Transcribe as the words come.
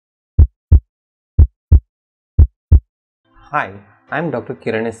Hi, I am Dr.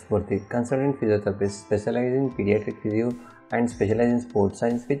 Kiran Murthy, consultant physiotherapist specializing in pediatric physio and specializing in sports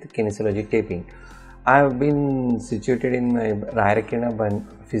science with kinesiology taping. I have been situated in my Rayarakina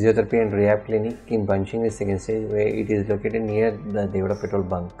Physiotherapy and Rehab Clinic in Bunching, the second stage, where it is located near the Devada petrol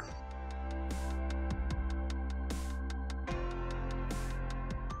bunk.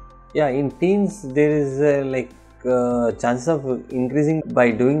 Yeah, in teens there is chances of increasing by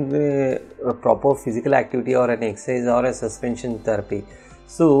doing the proper physical activity or an exercise or a suspension therapy.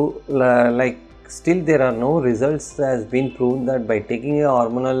 So still there are no results has been proven that by taking a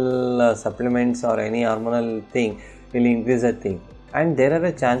hormonal supplements or any hormonal thing will increase a thing. And there are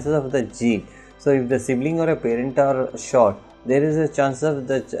a chances of the gene. So if the sibling or a parent are short, there is a chance of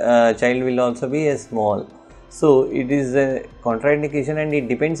the child will also be a small. So it is a contraindication, and it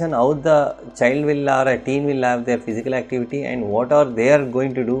depends on how the child will or a teen will have their physical activity and what are they are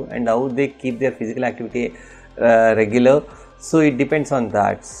going to do and how they keep their physical activity regular. So it depends on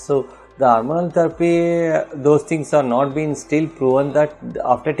that. So the hormonal therapy, those things are not been still proven that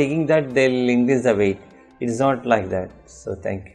after taking that they will increase the weight. It is not like that. So thank you.